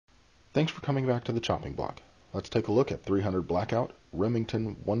Thanks for coming back to the chopping block. Let's take a look at 300 Blackout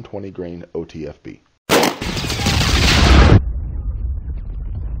Remington 120 grain OTFB.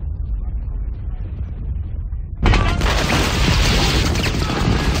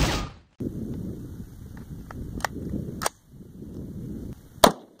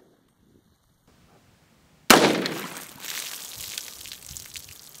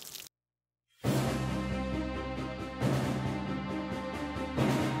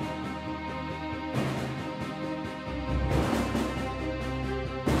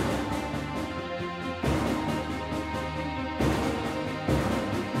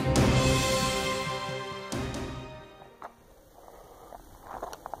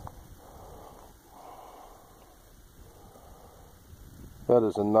 That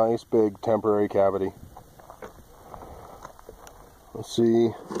is a nice big temporary cavity. Let's see.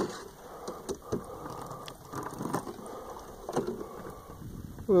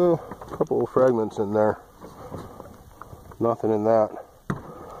 A couple of fragments in there. Nothing in that.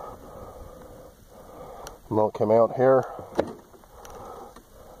 Milk came out here,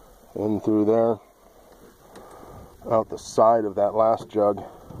 in through there, out the side of that last jug.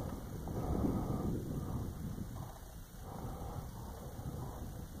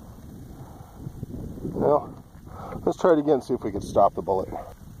 Well, let's try it again and see if we can stop the bullet.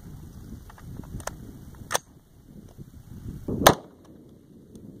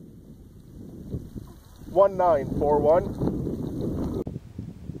 .1941.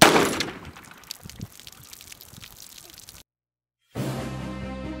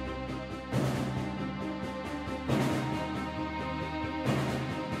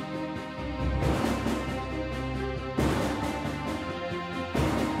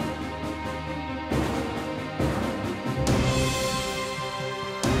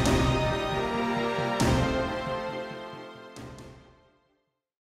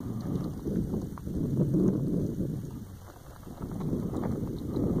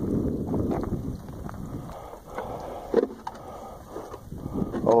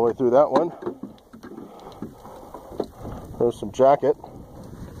 All the way through that one. There's some jacket.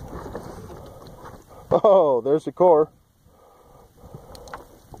 Oh, there's the core.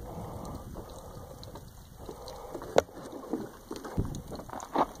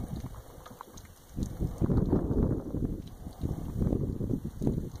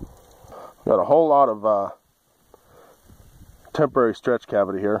 Got a whole lot of temporary stretch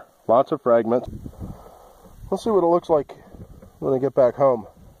cavity here. Lots of fragments. Let's see what it looks like when I get back home.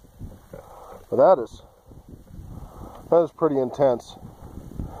 But that is pretty intense.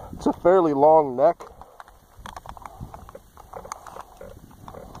 It's a fairly long neck.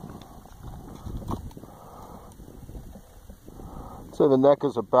 I'd say the neck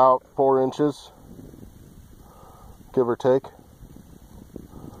is about 4 inches, give or take.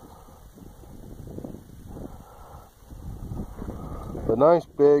 A nice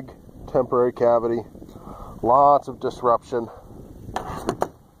big temporary cavity. Lots of disruption.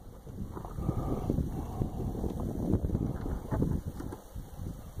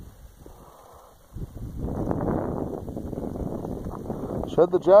 Shed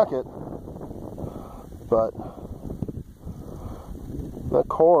the jacket, but that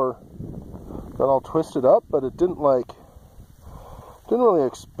core got all twisted up, but it didn't really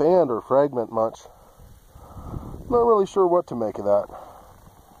expand or fragment much. Not really sure what to make of that.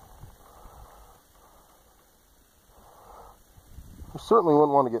 I certainly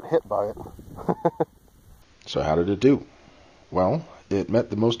wouldn't want to get hit by it. So how did it do? Well, it met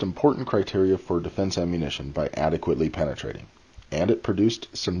the most important criteria for defense ammunition by adequately penetrating, and it produced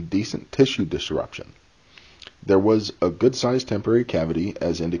some decent tissue disruption. There was a good-sized temporary cavity,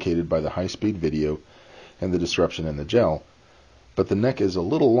 as indicated by the high-speed video and the disruption in the gel, but the neck is a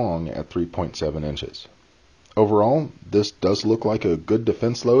little long at 3.7 inches. Overall, this does look like a good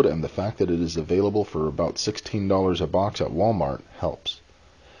defense load, and the fact that it is available for about $16 a box at Walmart helps.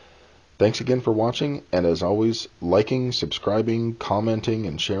 Thanks again for watching, and as always, liking, subscribing, commenting,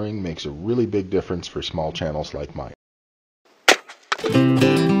 and sharing makes a really big difference for small channels like mine.